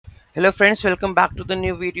Hello friends, welcome back to the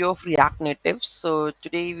new video of React Native. So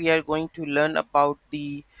today we are going to learn about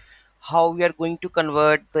the how we are going to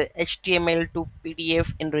convert the HTML to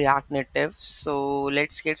PDF in React Native. So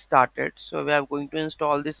let's get started. So we are going to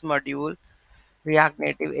install this module React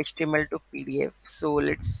Native HTML to PDF. So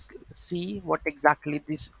let's see what exactly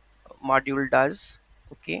this module does.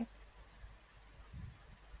 Okay,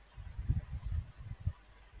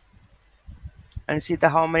 and see the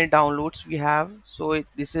how many downloads we have. So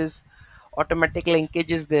this is automatic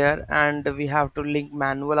linkage is there, and we have to link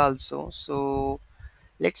manual also. So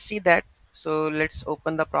let's see that. So let's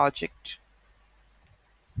open the project.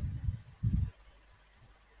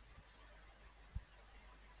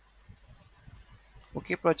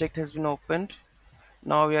 Okay, project has been opened.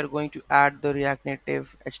 Now we are going to add the React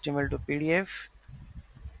Native HTML to PDF.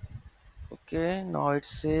 Okay, now it's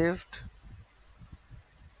saved.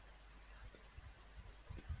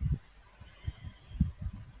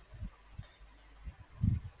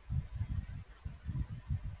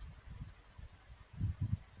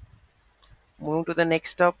 Moving to the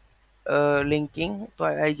next step, linking. So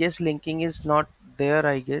I guess linking is not there,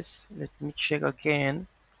 I guess. Let me check again.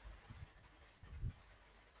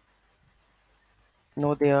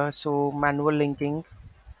 No, there. So manual linking.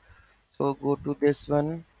 So go to this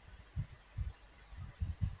one.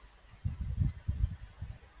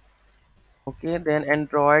 Okay, then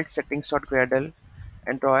Android settings.gradle.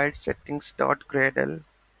 Android settings.gradle.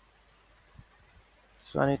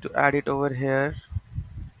 So I need to add it over here.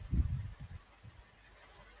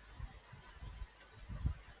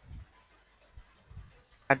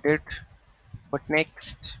 Add it. But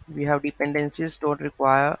next we have dependencies don't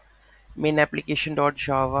require main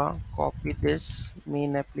application.java. Copy this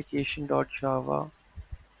main application.java.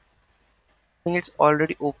 I think it's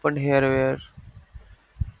already opened here where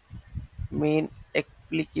main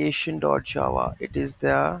application.java. It is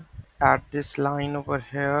there. Add this line over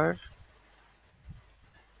here.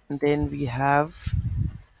 And then we have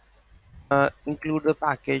include the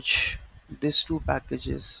package. These two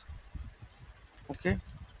packages. Okay.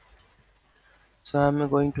 So I'm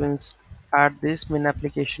going to add this main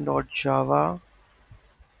application.java.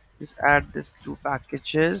 Just add these two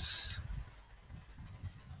packages.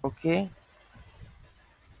 Okay,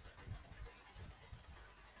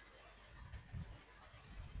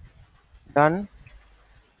 done.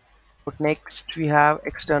 But next we have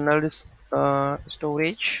external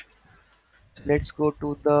storage. Let's go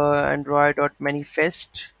to the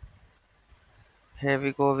android.manifest. Here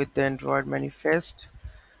we go with the android manifest.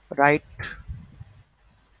 Write,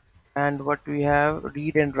 and what we have,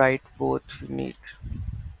 read and write both we need.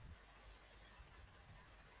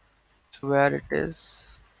 So where it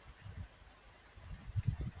is.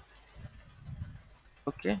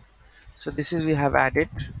 Okay, so this is we have added.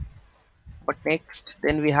 But next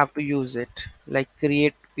then we have to use it, like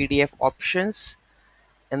create PDF options,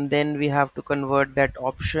 and then we have to convert that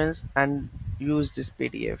options and use this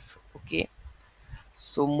PDF. Okay,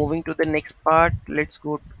 so moving to the next part, let's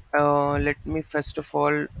go. Let me first of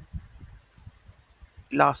all,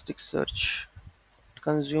 Elasticsearch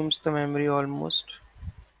consumes the memory almost.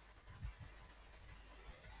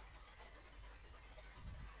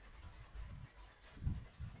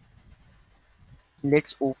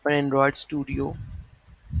 Let's open Android Studio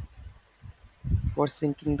for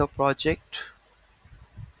syncing the project.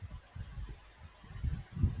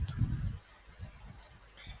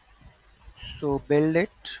 So build it.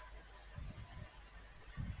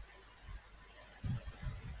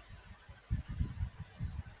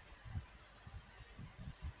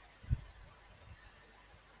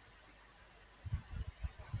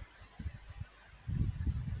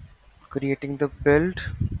 Creating the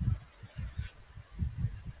build.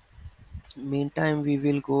 Meantime we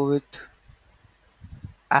will go with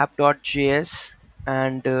app.js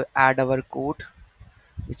and add our code,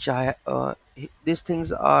 which these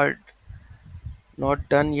things are not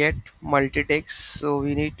done yet, multi-text. So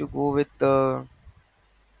we need to go with the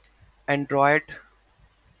Android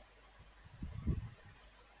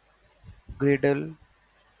Gradle,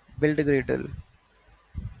 build Gradle.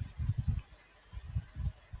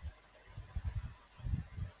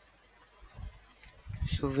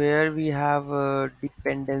 So where we have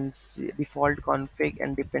dependency, default config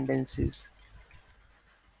and dependencies.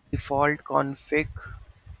 Default config,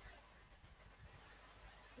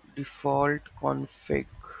 default config.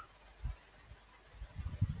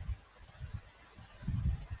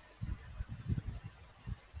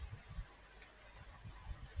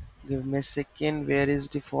 Give me a second. Where is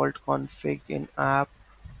default config in app?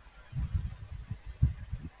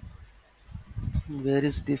 Where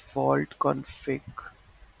is default config?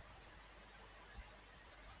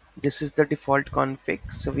 This is the default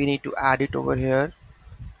config, so we need to add it over here.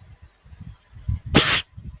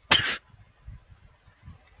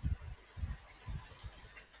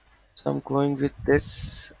 So I'm going with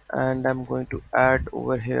this and I'm going to add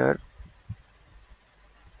over here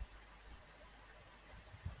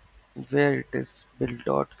where it is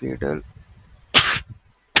build.gradle.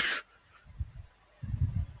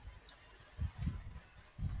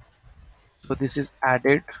 So this is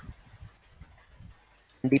added.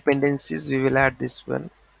 Dependencies, we will add this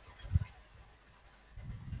one.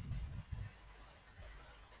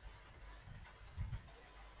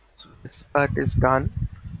 So this part is done.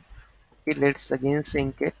 Okay, let's again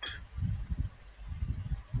sync it.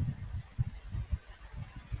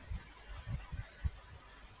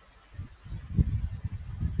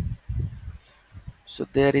 So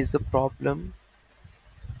there is the problem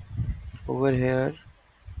over here.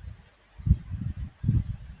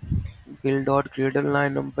 Build.gradle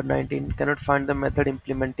line number 19 cannot find the method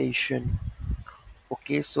implementation.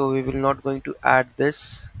 Okay, so we will not going to add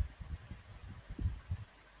this.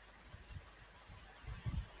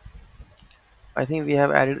 I think we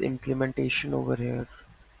have added implementation over here.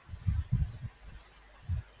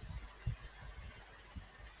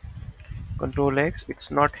 Control X,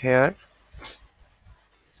 it's not here.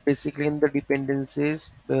 Basically in the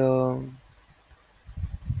dependencies,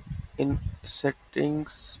 in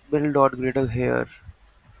settings, build.gradle here.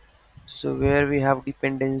 So where we have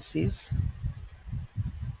dependencies,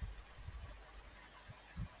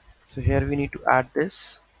 so here we need to add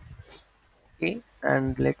this. Okay,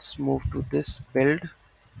 and let's move to this build.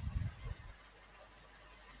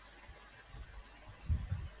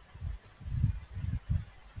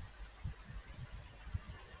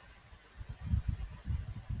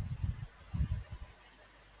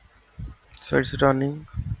 So it's running.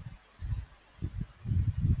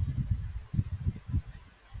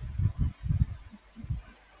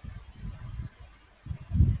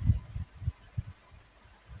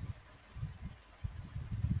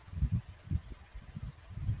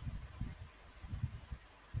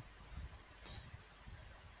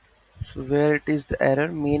 So where it is the error,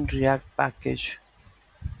 main React package.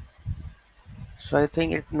 So I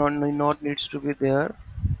think it not needs to be there.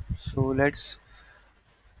 So let's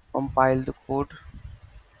compile the code.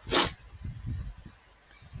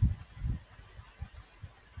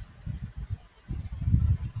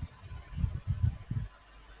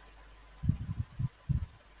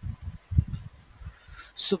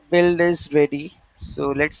 So build is ready. So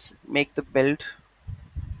let's make the build.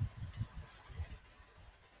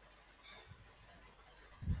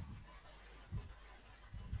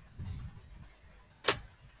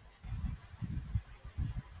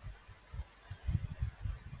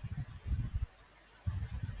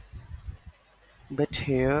 But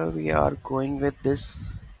here we are going with this.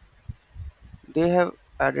 They have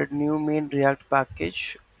added new main React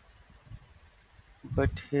package. But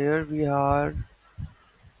here we are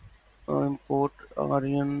import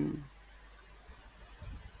Aryan.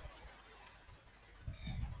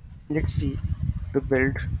 Let's see the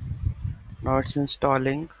build. Now it's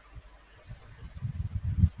installing.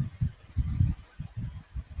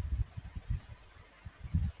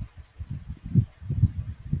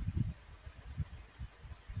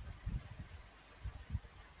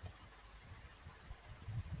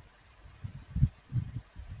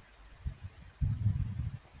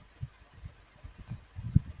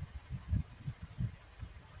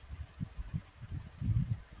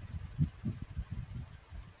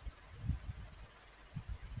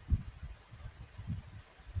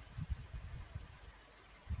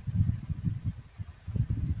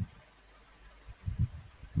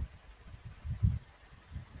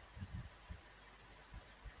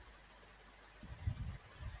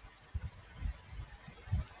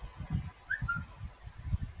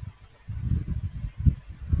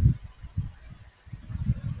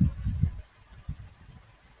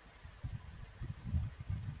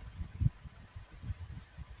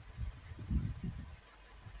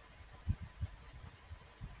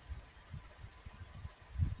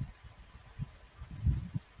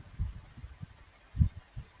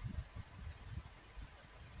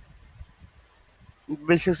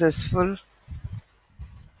 Build successful.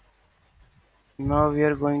 Now we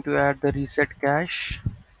are going to add the reset cache.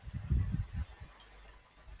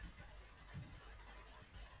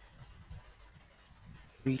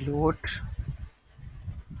 Reload.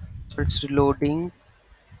 So it's reloading.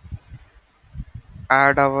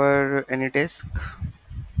 Add our AnyDisk.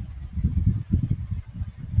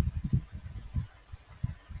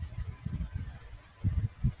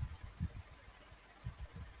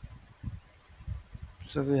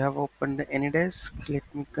 So we have opened the AnyDesk. Let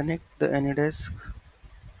me connect the AnyDesk.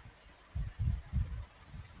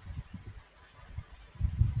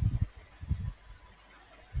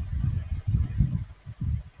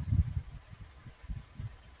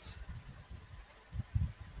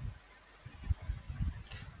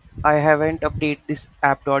 I haven't updated this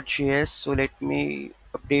app.js, so let me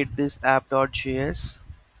update this app.js.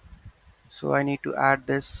 So I need to add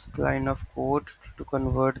this line of code to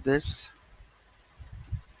convert this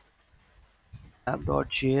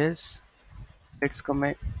app.js. Let's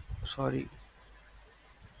comment. Sorry,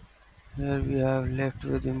 here we have left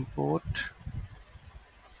with import.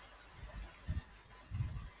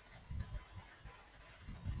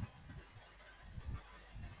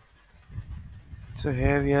 So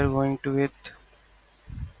here we are going to it.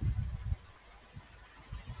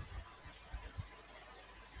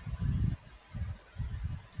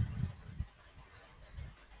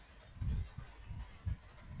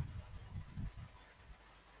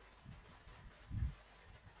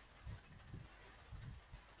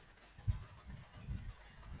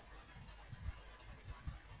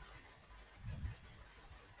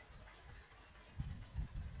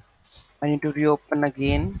 I need to reopen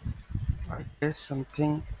again. I guess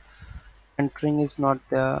something entering is not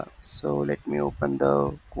there. So let me open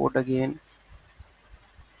the code again.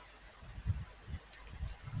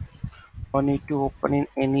 I need to open in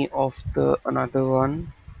any of the another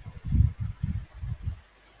one.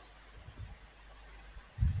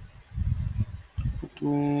 Let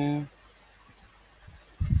me.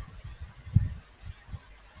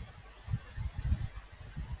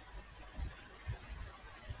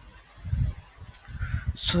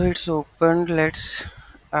 So it's opened. Let's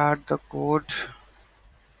add the code.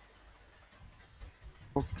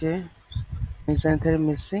 Okay. Is anything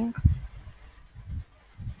missing?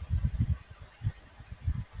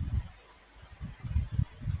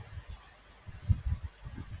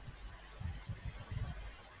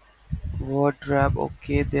 Word wrap.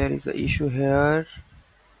 Okay, there is a issue here.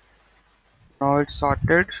 Now it's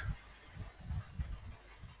sorted.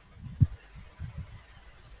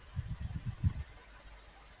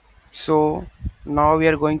 So now we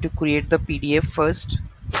are going to create the PDF first.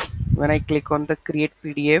 When I click on the create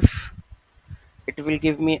PDF, it will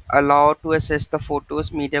give me allow to access the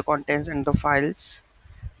photos, media contents and the files.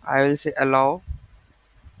 I will say allow.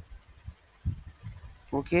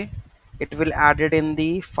 Okay, it will add it in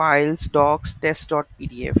the files docs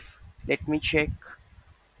test.pdf. Let me check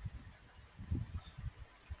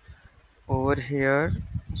over here.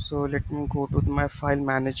 So let me go to my file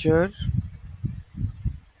manager.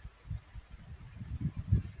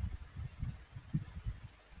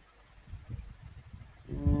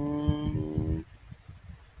 Mm,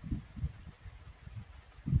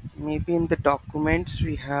 maybe in the documents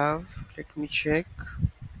we have, let me check.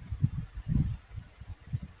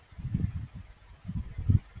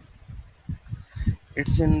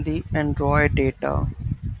 It's in the Android data.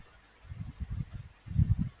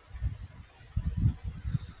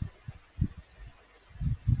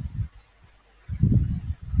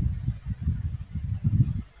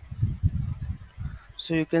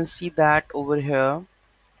 So you can see that over here.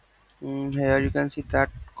 Here you can see that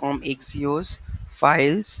com axios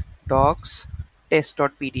files docs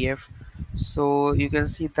test.pdf. So you can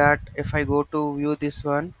see that if I go to view this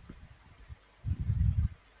one,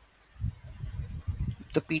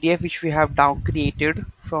 the PDF which we have down created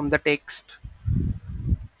from the text,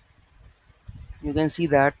 you can see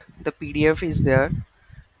that the PDF is there.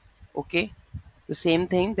 Okay, the same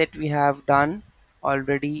thing that we have done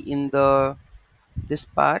already in the this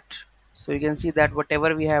part. So you can see that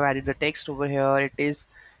whatever we have added the text over here, it is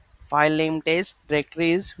file name test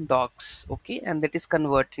directory is docs. Okay, and that is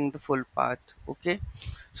converting the full path. Okay,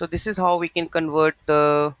 so this is how we can convert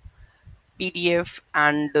the PDF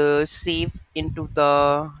and save into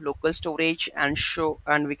the local storage and show,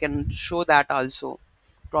 and we can show that also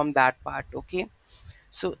from that part. Okay,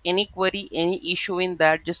 so any query, any issue in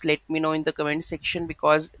that, just let me know in the comment section,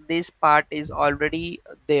 because this part is already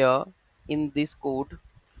there in this code.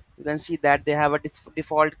 You can see that they have a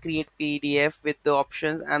default create PDF with the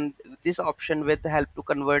options, and this option with help to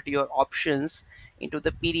convert your options into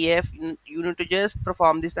the PDF. You need to just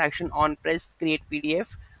perform this action on press create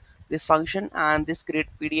PDF, this function, and this create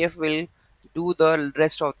PDF will do the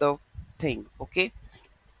rest of the thing. Okay,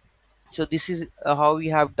 so this is how we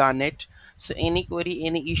have done it. So any query,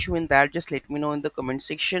 any issue in that, just let me know in the comment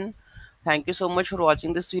section. Thank you so much for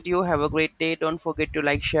watching this video. Have a great day. Don't forget to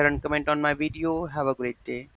like, share and comment on my video. Have a great day.